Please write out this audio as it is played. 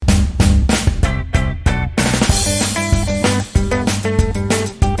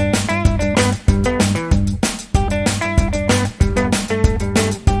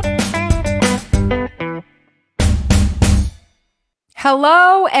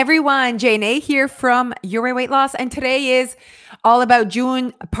Hello, everyone. Jane here from Your Way Weight Loss, and today is all about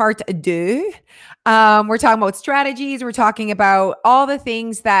June part deux. We're talking about strategies. We're talking about all the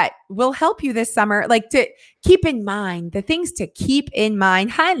things that will help you this summer, like to keep in mind, the things to keep in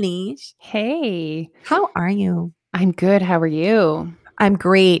mind. Hi, Leash. Hey, How are you? I'm good. How are you? I'm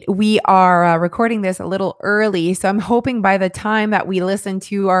great. We are recording this a little early, so I'm hoping by the time that we listen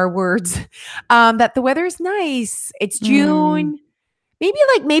to our words, that the weather is nice. It's Mm, June. Maybe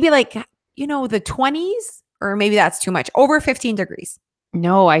like the 20s, or maybe that's too much. Over 15 degrees.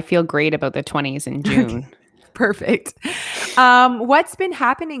 no, I feel great about the 20s in Okay, June. perfect. What's been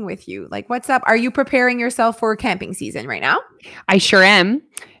happening with you? Like, what's up? Are you preparing yourself for camping season right now? I sure am.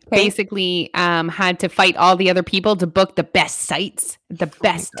 Okay. Basically, had to fight all the other people to book the best sites, the Oh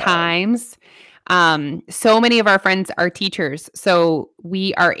my best God. times. So many of our friends are teachers, so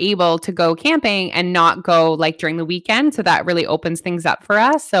we are able to go camping and not go like during the weekend. So that really opens things up for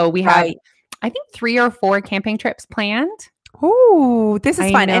us. So we have, Right. I think, 3 or 4 camping trips planned. Oh, this is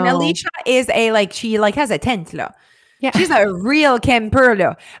I fun. And know. Alicia is she has a tent. Lo. Yeah. She's a real camper.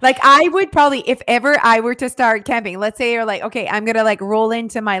 Lo. Like I would probably, if ever I were to start camping, let's say you're like, okay, I'm gonna like roll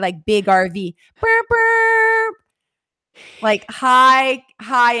into my like big RV. Burp, burp. Like high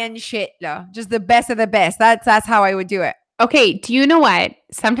end shit, though. Just the best of the best. That's how I would do it. Okay, do you know what?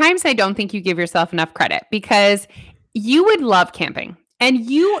 Sometimes I don't think you give yourself enough credit because you would love camping. And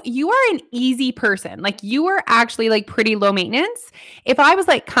you are an easy person. Like you are actually like pretty low maintenance. If I was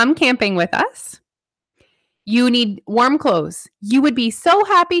like come camping with us, you need warm clothes. You would be so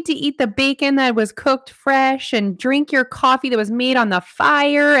happy to eat the bacon that was cooked fresh and drink your coffee that was made on the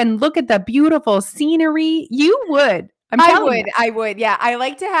fire and look at the beautiful scenery. You would. I'm I telling you. would, I would. Yeah. I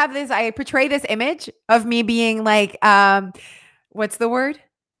like to have this. I portray this image of me being like, what's the word?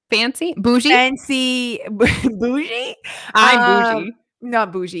 Fancy, bougie. Fancy bougie. I'm Um, bougie.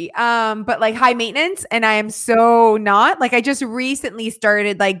 not bougie. But like high maintenance. And I am so not. Like I just recently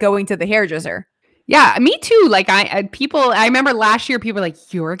started like going to the hairdresser. Yeah, me too. Like I remember last year people were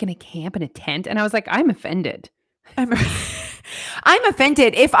like, "You're gonna camp in a tent," and I was like, "I'm offended." I'm I'm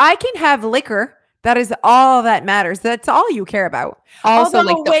offended. If I can have liquor, that is all that matters. That's all you care about. Also,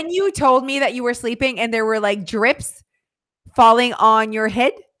 like Although the when you told me that you were sleeping and there were like drips falling on your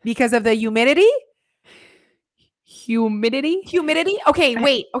head because of the humidity. humidity. Okay, I-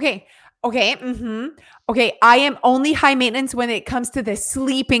 wait. Okay. Okay. I am only high maintenance when it comes to the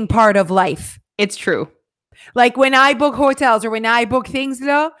sleeping part of life. It's true. Like when I book hotels or when I book things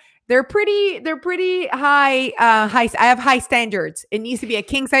though, they're pretty high I have high standards. It needs to be a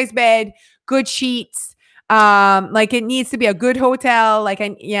king size bed, good sheets. Like it needs to be a good hotel,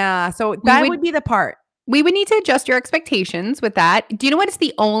 yeah, so We that would would be the part. we would need to adjust your expectations with that. Do you know what is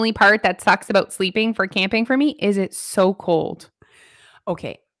the only part that sucks about sleeping for camping for me? Is it's so cold.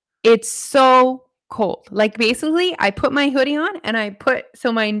 Okay. It's so cold. Like basically, I put my hoodie on and I put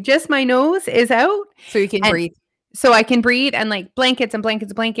so my nose is out So you can and breathe. so I can breathe and like blankets and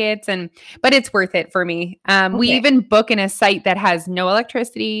blankets and blankets but it's worth it for me. We Okay. even book in a site that has no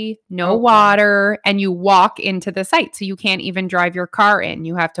electricity, no Oh god. water, and you walk into the site. So you can't even drive your car in.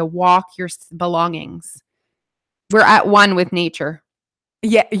 You have to walk your belongings. We're at one with nature.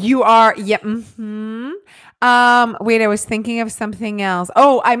 Yeah, you are. Yeah. Wait, I was thinking of something else.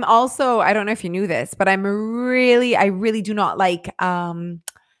 Oh, I'm also, I don't know if you knew this, but I really do not like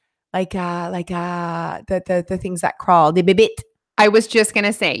the things that crawl. The bibit. I was just going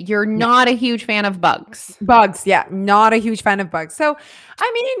to say, you're Yeah. not a huge fan of bugs. Bugs. Yeah. Not a huge fan of bugs. So,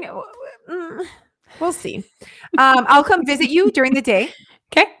 I mean, we'll see. I'll come visit you during the day,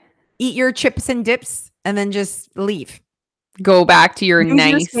 Okay. eat your chips and dips, and then just leave. Go back to your Use your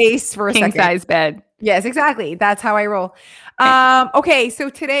nice space for a king second. size bed. Yes, exactly. That's how I roll. Okay. Okay, so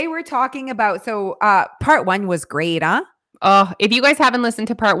today we're talking about part 1 was great, huh? Oh, if you guys haven't listened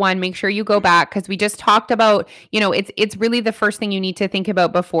to part 1, make sure you go back because we just talked about, it's really the first thing you need to think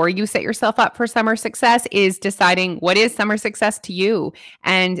about before you set yourself up for summer success is deciding what is summer success to you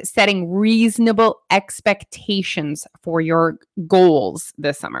and setting reasonable expectations for your goals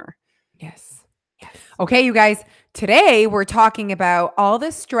this summer. Yes. Okay, you guys, today we're talking about all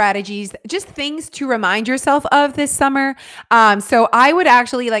the strategies, just things to remind yourself of this summer. So I would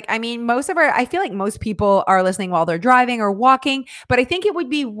actually I feel like most people are listening while they're driving or walking, but I think it would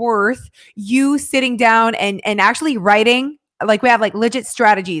be worth you sitting down and actually writing. Like we have like legit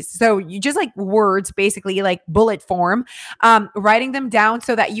strategies. So you just like words, basically like bullet form, writing them down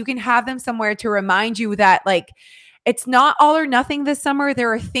so that you can have them somewhere to remind you that like it's not all or nothing this summer.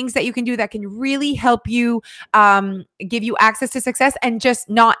 There are things that you can do that can really help you give you access to success and just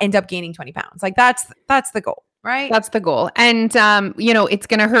not end up gaining 20 pounds. Like that's the goal. right? That's the goal. And, it's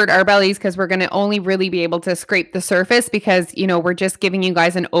going to hurt our bellies because we're going to only really be able to scrape the surface because, we're just giving you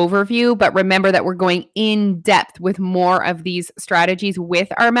guys an overview. But remember that we're going in depth with more of these strategies with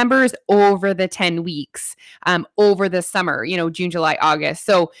our members over the 10 weeks, over the summer, June, July, August.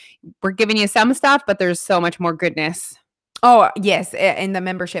 So we're giving you some stuff, but there's so much more goodness. Oh, yes, in the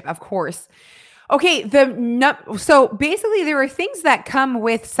membership, of course. Okay, so basically there are things that come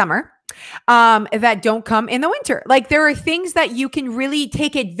with summer that don't come in the winter. Like there are things that you can really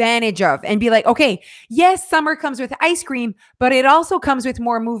take advantage of and be like, okay, yes, summer comes with ice cream, but it also comes with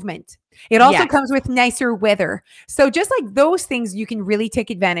more movement. It also Yes. comes with nicer weather. So just like those things you can really take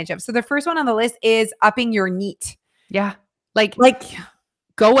advantage of. So the first one on the list is upping your NEAT. Yeah. Like Like,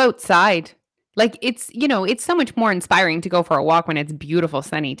 go outside. Like it's so much more inspiring to go for a walk when it's beautiful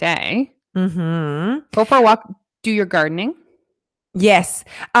sunny day. Go for a walk, do your gardening. yes.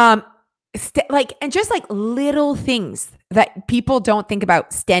 And just like little things that people don't think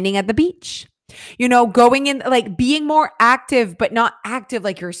about, standing at the beach, going in, like being more active, but not active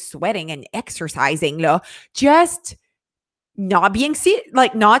like you're sweating and exercising, just not being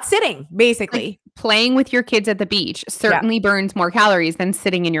not sitting, basically. Like playing with your kids at the beach certainly burns more calories than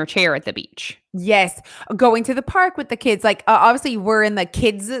sitting in your chair at the beach. Yes. Going to the park with the kids. Like obviously we're in the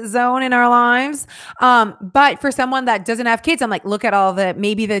kids zone in our lives. But for someone that doesn't have kids, I'm like, look at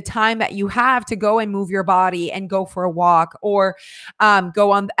maybe the time that you have to go and move your body and go for a walk or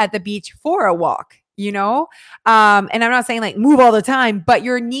go on at the beach for a walk, and I'm not saying like move all the time, but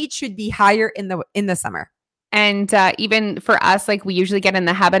your needs should be higher in the summer. And even for us, like we usually get in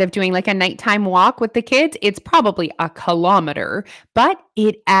the habit of doing like a nighttime walk with the kids. It's probably a kilometer, but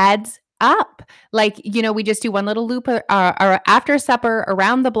it adds up. Like, we just do one little loop or after supper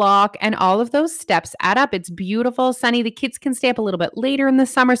around the block and all of those steps add up. It's beautiful, sunny. The kids can stay up a little bit later in the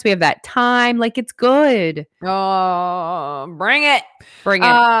summer. So we have that time. Like it's good. Oh, bring it. Bring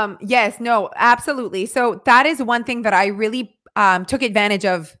it. Yes, no, absolutely. So that is one thing that I really took advantage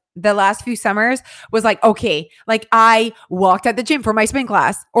of the last few summers was like, okay, like I walked at the gym for my spin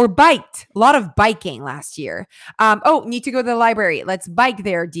class or biked, a lot of biking last year. Need to go to the library. Let's bike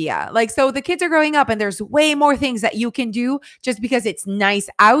there, Dia. Like, so the kids are growing up and there's way more things that you can do just because it's nice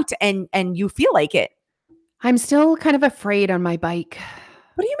out and you feel like it. I'm still kind of afraid on my bike.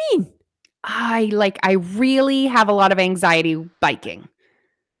 What do you mean? I really have a lot of anxiety biking.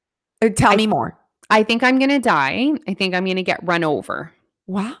 Tell me more. I think I'm going to die. I think I'm going to get run over.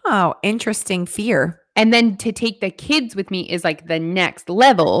 Wow. Interesting fear. And then to take the kids with me is like the next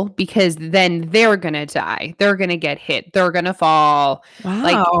level because then they're going to die. They're going to get hit. They're going to fall. Wow.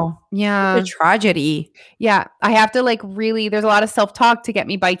 Like, yeah. It's a tragedy. Yeah. I have to there's a lot of self-talk to get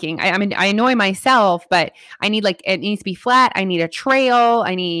me biking. I mean, I annoy myself, but I need it needs to be flat. I need a trail.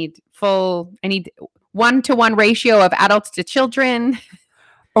 I need 1-to-1 ratio of adults to children.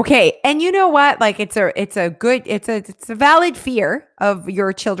 Okay. And you know what? Like it's a valid fear of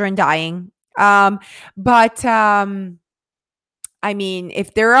your children dying. But I mean,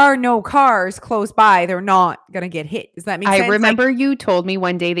 if there are no cars close by, they're not going to get hit. Does that make sense? I remember you told me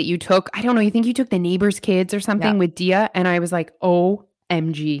one day that you took, I don't know, you think you took the neighbor's kids or something with Dia. And I was like,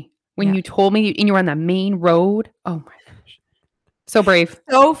 OMG. When you told me and you were on the main road. Oh my gosh. So brave.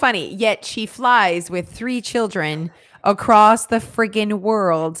 So funny. Yet she flies with 3 children across the friggin'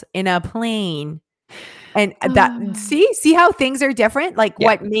 world in a plane. And that see how things are different, like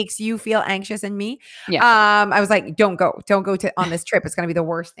what makes you feel anxious and me. I was like, don't go on this trip. It's going to be the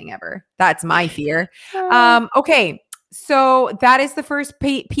worst thing ever. That's my fear. Okay. So that is the first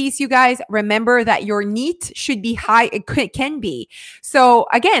piece, you guys. Remember that your NEAT should be high. It can be. So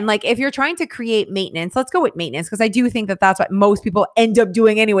again, like if you're trying to create maintenance, let's go with maintenance because I do think that that's what most people end up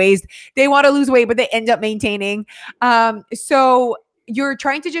doing anyways. They want to lose weight, but they end up maintaining. So you're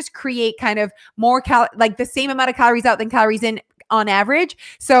trying to just create kind of more like the same amount of calories out than calories in on average.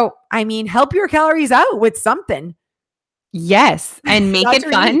 So, I mean, help your calories out with something. Yes. And make it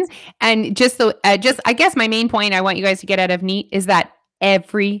fun. And I guess my main point I want you guys to get out of NEAT is that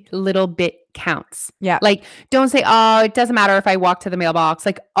every little bit counts. Yeah. Like don't say, oh, it doesn't matter if I walk to the mailbox.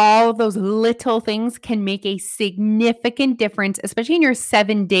 Like all of those little things can make a significant difference, especially in your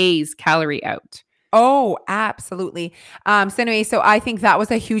 7 days calorie out. Oh, absolutely. So I think that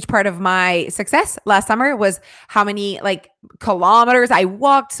was a huge part of my success last summer was how many kilometers I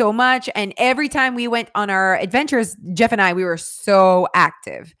walked so much. And every time we went on our adventures, Jeff and I, we were so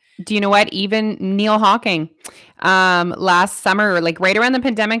active. Do you know what? Even Neil Hawking, last summer, like right around the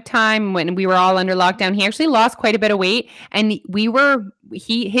pandemic time when we were all under lockdown, he actually lost quite a bit of weight and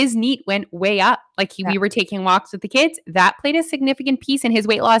his NEAT went way up. Like we were taking walks with the kids. That played a significant piece in his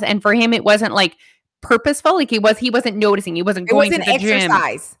weight loss. And for him, it wasn't like purposeful. Like he wasn't noticing. He wasn't It was going to an the gym.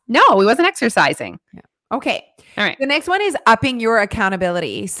 exercise. No, he wasn't exercising. Yeah. Okay. All right. The next one is upping your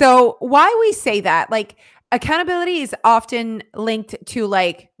accountability. So why we say that, like accountability is often linked to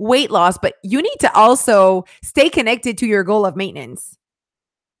like weight loss, but you need to also stay connected to your goal of maintenance.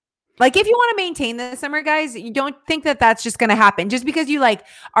 Like if you want to maintain the summer, guys, you don't think that that's just going to happen. Just because you like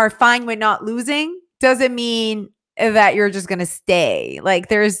are fine with not losing doesn't mean that you're just going to stay. Like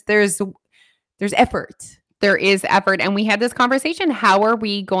there's effort. There is effort. And we had this conversation. How are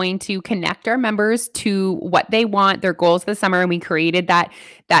we going to connect our members to what they want, their goals this summer? And we created that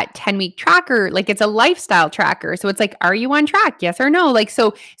 10-week tracker. Like it's a lifestyle tracker. So it's like, are you on track? Yes or no? Like,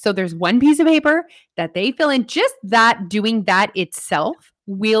 so there's one piece of paper that they fill in. Just that, doing that itself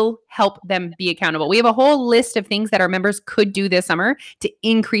will help them be accountable. We have a whole list of things that our members could do this summer to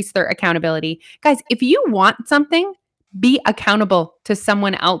increase their accountability. Guys, if you want something, be accountable to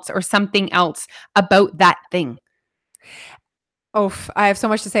someone else or something else about that thing. Oh, I have so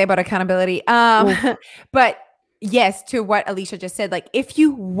much to say about accountability. But yes, to what Alicia just said, like if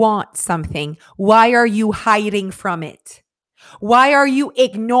you want something, why are you hiding from it? Why are you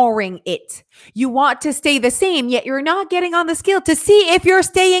ignoring it? You want to stay the same, yet you're not getting on the scale to see if you're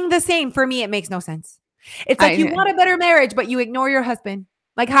staying the same. For me, it makes no sense. It's like you want a better marriage, but you ignore your husband.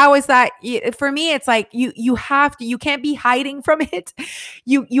 Like, how is that? For me, it's like you can't be hiding from it.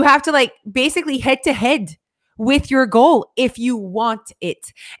 You have to like basically head to head with your goal if you want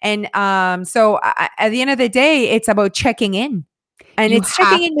it. And so at the end of the day, it's about checking in. And it's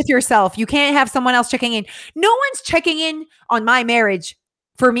checking in with yourself. You can't have someone else checking in. No one's checking in on my marriage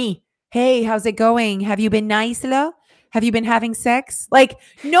for me. Hey, how's it going? Have you been nice, love? Have you been having sex? Like,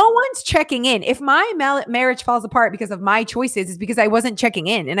 no one's checking in. If my marriage falls apart because of my choices, it's because I wasn't checking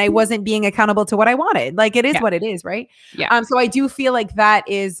in and I wasn't being accountable to what I wanted. Like, it is what it is, right? Yeah. So I do feel like that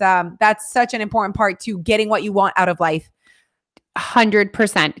is that's such an important part to getting what you want out of life.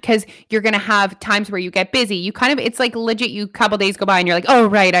 100%, because you're going to have times where you get busy. You kind of, it's like legit, you couple days go by and you're like, oh,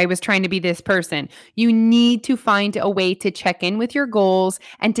 right, I was trying to be this person. You need to find a way to check in with your goals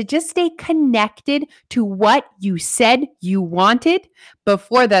and to just stay connected to what you said you wanted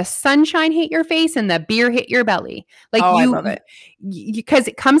before the sunshine hit your face and the beer hit your belly. Like I love it. Because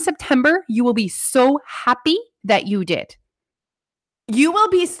come September, you will be so happy that you did. You will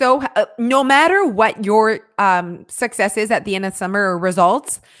be so, no matter what your success is at the end of summer or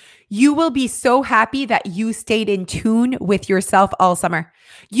results, you will be so happy that you stayed in tune with yourself all summer.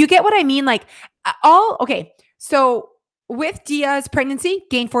 You get what I mean? Like okay. So with Dia's pregnancy,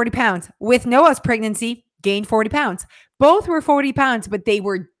 gained 40 pounds. With Noah's pregnancy, gained 40 pounds. Both were 40 pounds, but they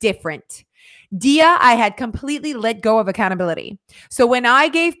were different. Dia, I had completely let go of accountability. So when I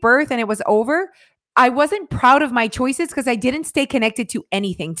gave birth and it was over, I wasn't proud of my choices because I didn't stay connected to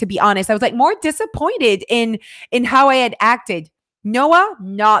anything, to be honest. I was like more disappointed in how I had acted. Noah,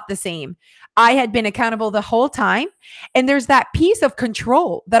 not the same. I had been accountable the whole time. And there's that piece of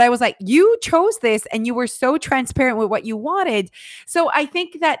control that I was like, you chose this and you were so transparent with what you wanted. So I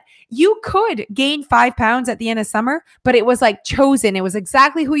think that you could gain 5 pounds at the end of summer, but it was like chosen. It was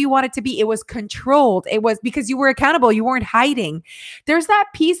exactly who you wanted to be. It was controlled. It was because you were accountable. You weren't hiding. There's that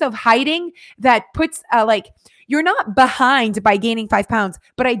piece of hiding that puts like, you're not behind by gaining 5 pounds,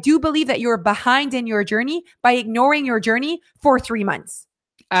 but I do believe that you're behind in your journey by ignoring your journey for 3 months.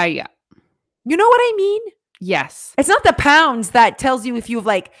 Yeah. You know what I mean? Yes. It's not the pounds that tells you if you've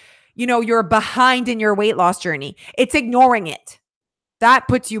like, you're behind in your weight loss journey. It's ignoring it. That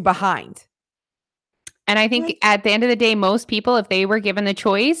puts you behind. And I think at the end of the day, most people, if they were given the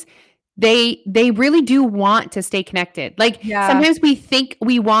choice, they really do want to stay connected. Like sometimes we think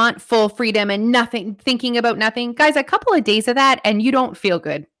we want full freedom and thinking about nothing. Guys, a couple of days of that and you don't feel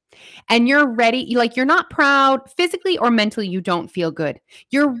good. And you're ready, you're not proud physically or mentally, you don't feel good.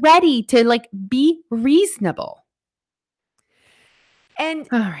 You're ready to like be reasonable. And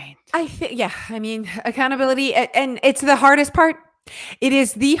all right. I mean, accountability, and it's the hardest part. It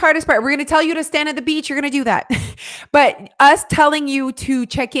is the hardest part. We're going to tell you to stand at the beach. You're going to do that. But us telling you to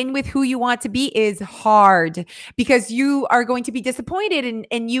check in with who you want to be is hard because you are going to be disappointed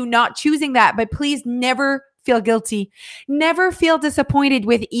in you not choosing that. But please never feel guilty. Never feel disappointed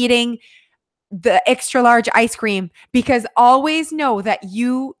with eating the extra large ice cream because always know that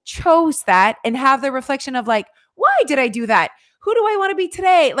you chose that and have the reflection of like, why did I do that? Who do I want to be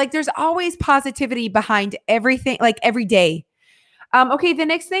today? Like there's always positivity behind everything, like every day. Okay, the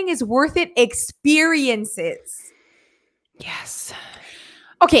next thing is worth it experiences. Yes.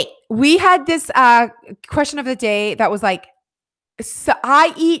 Okay, we had this question of the day that was like, so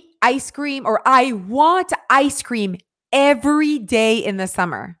I eat ice cream or I want ice cream every day in the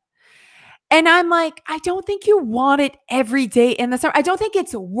summer. And I'm like, I don't think you want it every day in the summer. I don't think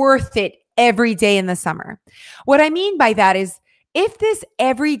it's worth it every day in the summer. What I mean by that is if this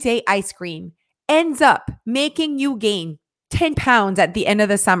everyday ice cream ends up making you gain 10 pounds at the end of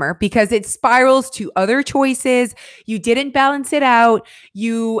the summer because it spirals to other choices, you didn't balance it out.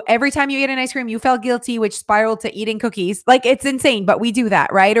 You, every time you ate an ice cream, you felt guilty, which spiraled to eating cookies. Like it's insane, but we do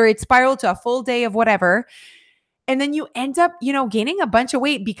that, right? Or it spiraled to a full day of whatever. And then you end up, gaining a bunch of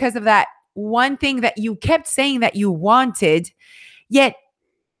weight because of that one thing that you kept saying that you wanted. Yet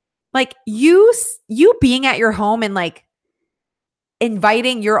like you being at your home and like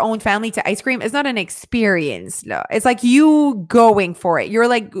inviting your own family to ice cream is not an experience. No, it's like you going for it. You're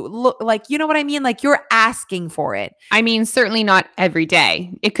like, look, like, you know what I mean? Like you're asking for it. I mean, certainly not every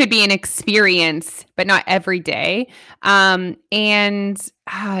day. It could be an experience, but not every day. And is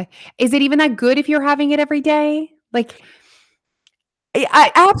it even that good if you're having it every day? Like,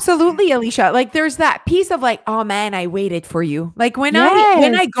 I absolutely, Alicia. Like there's that piece of like, oh man, I waited for you. Like when I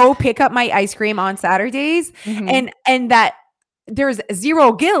yes. go pick up my ice cream on Saturdays Mhm. and that there's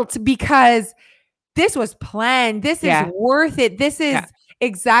zero guilt because this was planned. This is Yeah. worth it. This Yeah. is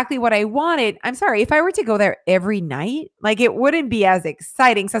exactly what I wanted. I'm sorry, if I were to go there every night, like it wouldn't be as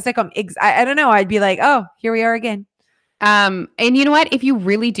exciting. So it's like I don't know. I'd be like, oh, here we are again. And you know what? If you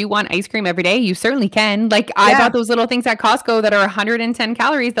really do want ice cream every day, you certainly can. Like I Yeah. bought those little things at Costco that are 110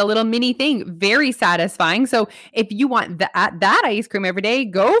 calories, the little mini thing, very satisfying. So if you want that ice cream every day,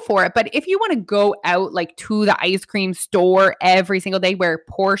 go for it. But if you want to go out like to the ice cream store every single day where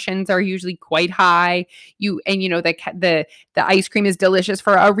portions are usually quite high, the ice cream is delicious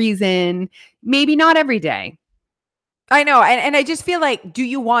for a reason, maybe not every day. I know. And I just feel like, do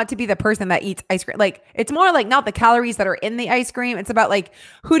you want to be the person that eats ice cream? Like, it's more like not the calories that are in the ice cream. It's about like,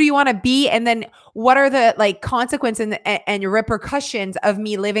 who do you want to be? And then what are the like consequences and repercussions of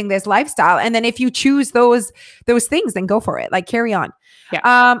me living this lifestyle? And then if you choose those things, then go for it. Like, carry on.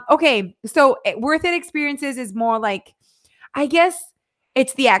 Yeah. Okay. So worth it experiences is more like, I guess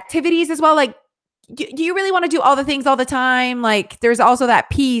it's the activities as well. Like, do you really want to do all the things all the time? Like, there's also that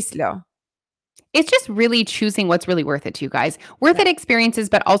piece, lo. It's just really choosing what's really worth it to you guys. Worth Yeah. it experiences,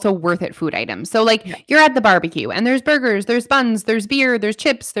 but also worth it food items. So, like, Yeah. you're at the barbecue and there's burgers, there's buns, there's beer, there's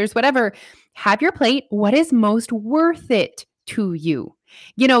chips, there's whatever. Have your plate. What is most worth it to you?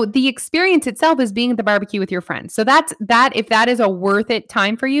 The experience itself is being at the barbecue with your friends. So that's that. If that is a worth it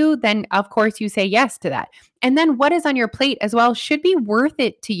time for you, then of course you say yes to that. And then what is on your plate as well should be worth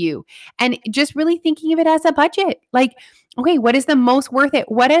it to you. And just really thinking of it as a budget. Like, okay, what is the most worth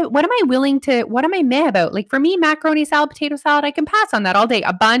it? What am I willing to, what am I meh about? Like for me, macaroni salad, potato salad, I can pass on that all day.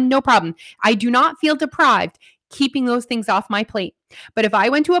 A bun, no problem. I do not feel deprived keeping those things off my plate. But if I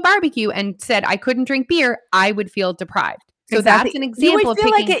went to a barbecue and said I couldn't drink beer, I would feel deprived. So Exactly. that's an You example would of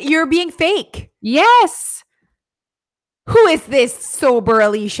feel like taking, you're being fake. yes. Who is this sober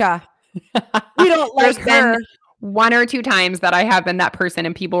Alicia? We don't There's like been her. one or two times that I have been that person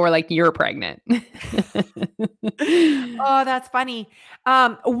and people were like, you're pregnant. Oh, that's funny.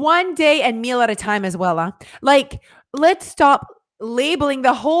 One day and meal at a time as well, huh? Like, let's stop labeling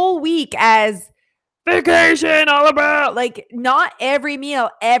the whole week as vacation all about. Like, not every meal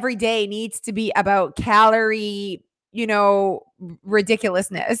every day needs to be about calorie,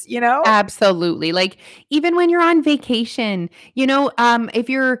 ridiculousness. Absolutely. Like even when you're on vacation, if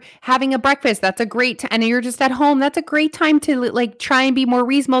you're having a breakfast, that's a and you're just at home, that's a great time to like try and be more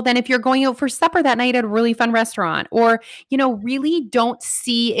reasonable than if you're going out for supper that night at a really fun restaurant or, really don't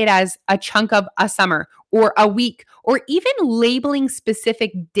see it as a chunk of a summer or a week or even labeling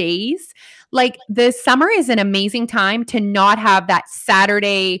specific days. Like the summer is an amazing time to not have that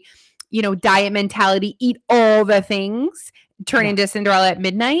Saturday, diet mentality, eat all the things, turn Yeah. into Cinderella at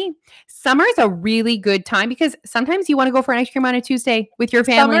midnight. Summer is a really good time because sometimes you want to go for an ice cream on a Tuesday with your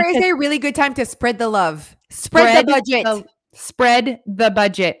Summer family. is 'Cause a really good time to spread the love. Spread the budget. spread the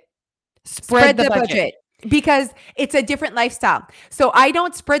budget. Spread Spread the the budget. budget because it's a different lifestyle. So I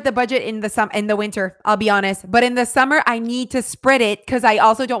don't spread the budget in the winter, I'll be honest. But in the summer, I need to spread it because I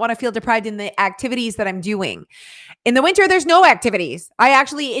also don't want to feel deprived in the activities that I'm doing. In the winter, there's no activities. I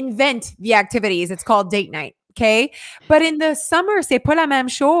actually invent the activities. It's called date night. Okay. But in the summer, c'est pas la même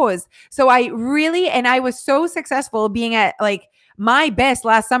chose. So I was so successful being at like my best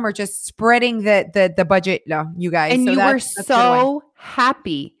last summer, just spreading the budget, you guys. And So you were that's a good one. so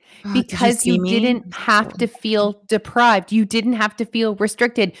happy Oh, did you because see you me? didn't have to feel deprived. You didn't have to feel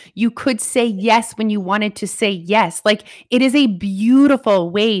restricted. You could say yes when you wanted to say yes. Like it is a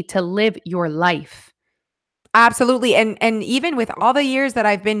beautiful way to live your life. Absolutely. And even with all the years that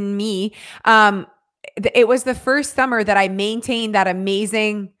I've been me, it was the first summer that I maintained that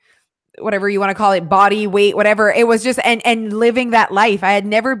amazing whatever you want to call it, body weight, whatever. It was just, and living that life. I had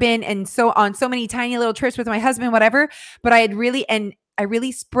never been on so many tiny little trips with my husband, whatever, but I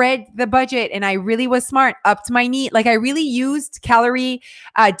really spread the budget, and I really was smart up to my knee. Like I really used calorie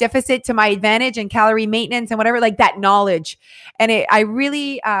deficit to my advantage and calorie maintenance and whatever, like that knowledge. And I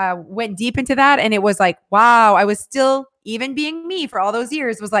really went deep into that. And it was like, wow, I was still, even being me for all those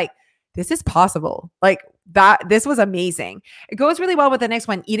years, was like, this is possible. Like that, this was amazing. It goes really well with the next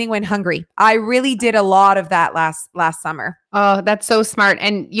one, eating when hungry. I really did a lot of that last summer. Oh, that's so smart.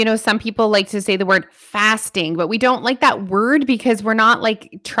 And some people like to say the word fasting, but we don't like that word because we're not like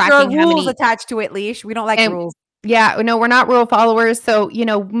There are tracking how rules many. attached to it, Leash. We don't like And rules. yeah, no, we're not rule followers. So,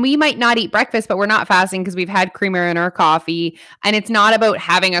 we might not eat breakfast, but we're not fasting because we've had creamer in our coffee. And it's not about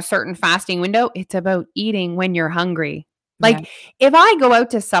having a certain fasting window. It's about eating when you're hungry. Yeah. Like if I go out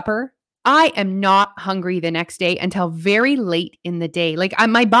to supper, I am not hungry the next day until very late in the day. Like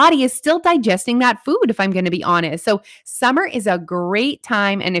my body is still digesting that food, if I'm going to be honest. So summer is a great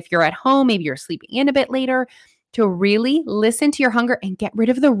time. And if you're at home, maybe you're sleeping in a bit later, to really listen to your hunger and get rid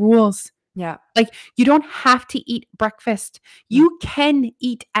of the rules. Yeah. Like you don't have to eat breakfast. You can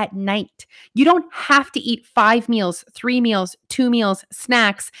eat at night. You don't have to eat 5 meals, 3 meals, 2 meals,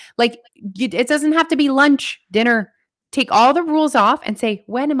 snacks. Like it doesn't have to be lunch, dinner. Take all the rules off and say,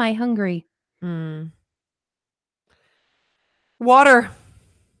 when am I hungry? Water.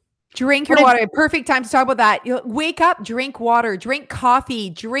 Drink your What water. Perfect time to talk about that. Wake up, drink water, drink coffee,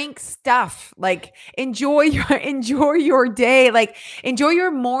 drink stuff. Like enjoy your day. Like enjoy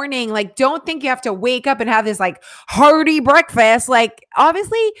your morning. Like don't think you have to wake up and have this like hearty breakfast. Like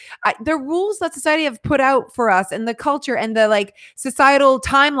obviously the rules that society have put out for us and the culture and the like societal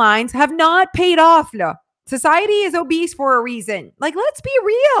timelines have not paid off. No. Society is obese for a reason. Like, let's be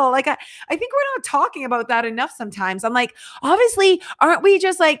real. Like, I think we're not talking about that enough sometimes. I'm like, obviously, aren't we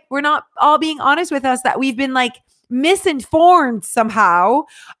just like, we're not all being honest with us that we've been like misinformed somehow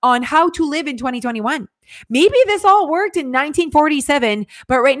on how to live in 2021. Maybe this all worked in 1947,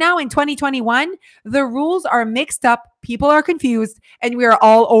 but right now in 2021, the rules are mixed up. People are confused and we are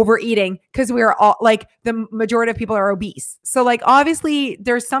all overeating because we are all like the majority of people are obese. So like, obviously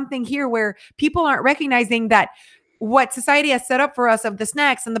there's something here where people aren't recognizing that what society has set up for us of the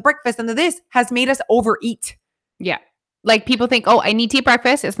snacks and the breakfast and the this has made us overeat. Yeah. Like people think, oh, I need to eat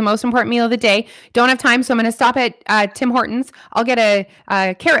breakfast. It's the most important meal of the day. Don't have time, so I'm going to stop at Tim Hortons. I'll get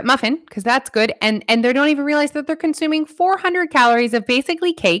a carrot muffin because that's good. And they don't even realize that they're consuming 400 calories of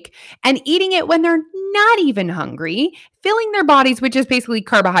basically cake and eating it when they're not even hungry, filling their bodies with just basically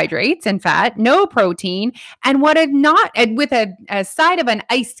carbohydrates and fat, no protein, and with a side of an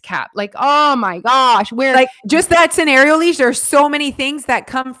iced cap. Like, oh my gosh, where like just that scenario, Leash, there's so many things that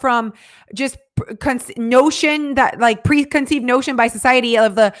come from just notion that like preconceived notion by society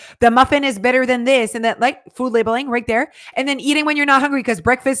of the muffin is better than this and that, like food labeling right there, and then eating when you're not hungry because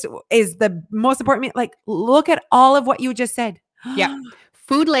breakfast is the most important meal. Like look at all of what you just said. Yeah.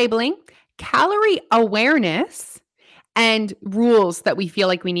 Food labeling, calorie awareness, and rules that we feel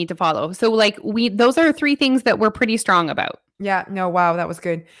like we need to follow. So like those are 3 things that we're pretty strong about. Yeah, no, wow, that was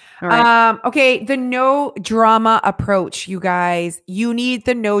good. All right. Okay, the no drama approach, you guys. You need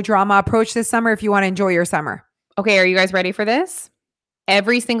the no drama approach this summer if you want to enjoy your summer. Okay, are you guys ready for this?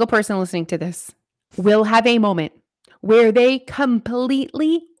 Every single person listening to this will have a moment where they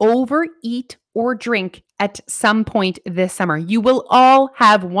completely overeat or drink at some point this summer. You will all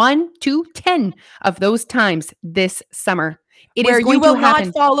have 1 to 10 of those times this summer. It where is going you will to happen.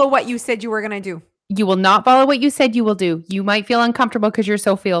 not follow what you said you were going to do. You will not follow what you said you will do. You might feel uncomfortable because you're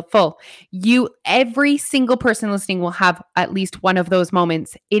so full. Every single person listening will have at least one of those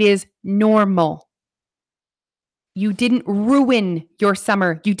moments. It is normal. You didn't ruin your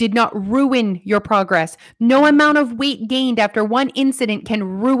summer. You did not ruin your progress. No amount of weight gained after one incident can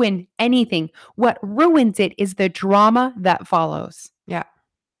ruin anything. What ruins it is the drama that follows. Yeah.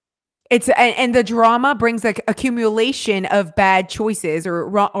 And the drama brings like accumulation of bad choices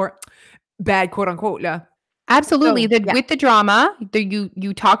or bad quote unquote. Yeah. Absolutely. So, With the drama,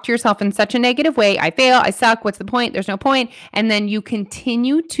 you talk to yourself in such a negative way. I fail. I suck. What's the point? There's no point. And then you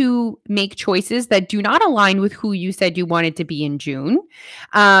continue to make choices that do not align with who you said you wanted to be in June.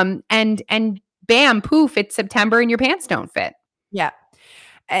 And bam, poof, it's September and your pants don't fit. Yeah.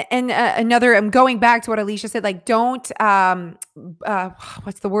 And another, I'm going back to what Alicia said, like, don't,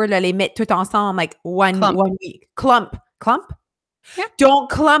 what's the word? Les mettre tout ensemble, like one week. Clump. Yeah. Don't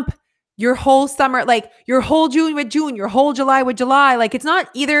clump your whole summer, like your whole June with June, your whole July with July. Like it's not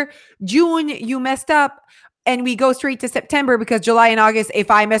either June you messed up and we go straight to September because July and August, if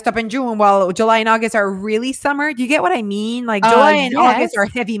I messed up in June, well, July and August are really summer. Do you get what I mean? Like July and Yes. August are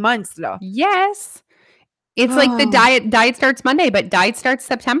heavy months though. Yes. It's like the diet starts Monday, but diet starts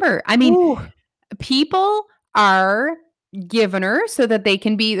September. I mean, Ooh. people are given her so that they're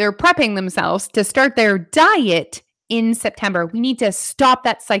prepping themselves to start their diet in September. We need to stop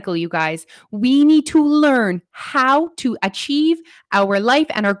that cycle, you guys. We need to learn how to achieve our life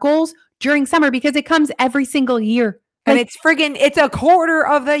and our goals during summer because it comes every single year. And it's a quarter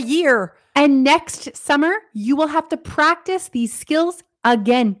of the year. And next summer, you will have to practice these skills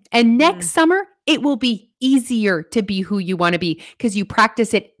again. And next summer, it will be easier to be who you want to be because you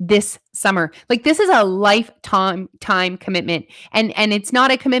practice it this summer. Like this is a lifetime commitment. And it's not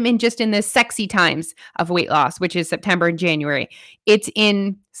a commitment just in the sexy times of weight loss, which is September and January. It's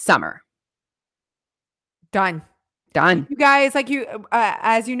in summer. Done. Done. You guys, like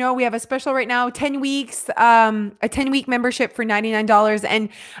as you know, we have a special right now, 10 weeks, a 10-week membership for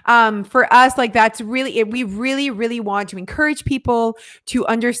 $99. And for us, like that's really, we really, really want to encourage people to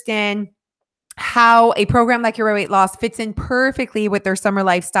understand how a program like Your Weight Loss fits in perfectly with their summer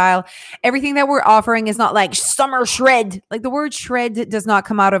lifestyle. Everything that we're offering is not like summer shred. Like the word shred does not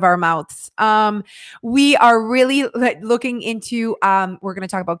come out of our mouths. We are really looking into, we're going to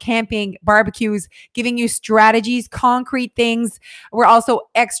talk about camping, barbecues, giving you strategies, concrete things. We're also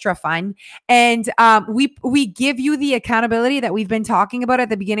extra fun. And we give you the accountability that we've been talking about at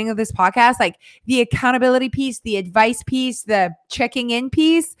the beginning of this podcast, like the accountability piece, the advice piece, the checking in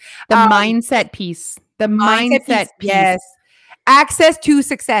piece, the mindset piece. The mindset piece. Yes. Access to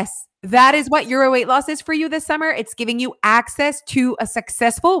success. That is what Your Weight Loss is for you this summer. It's giving you access to a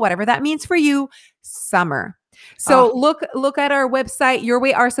successful, whatever that means for you, summer. So look at our website,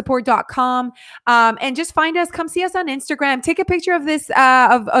 yourwayRsupport.com, and just find us. Come see us on Instagram. Take a picture of this,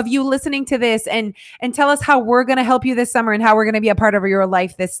 of you listening to this, and tell us how we're going to help you this summer and how we're going to be a part of your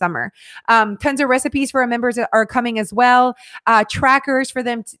life this summer. Tons of recipes for our members are coming as well. Trackers for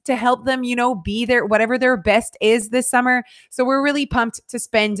them to help them, be there, whatever their best is this summer. So we're really pumped to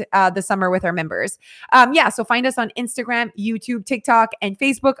spend the summer with our members. So find us on Instagram, YouTube, TikTok, and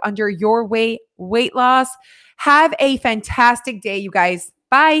Facebook under Your Way Weight Loss. Have a fantastic day, you guys.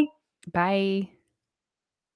 Bye. Bye.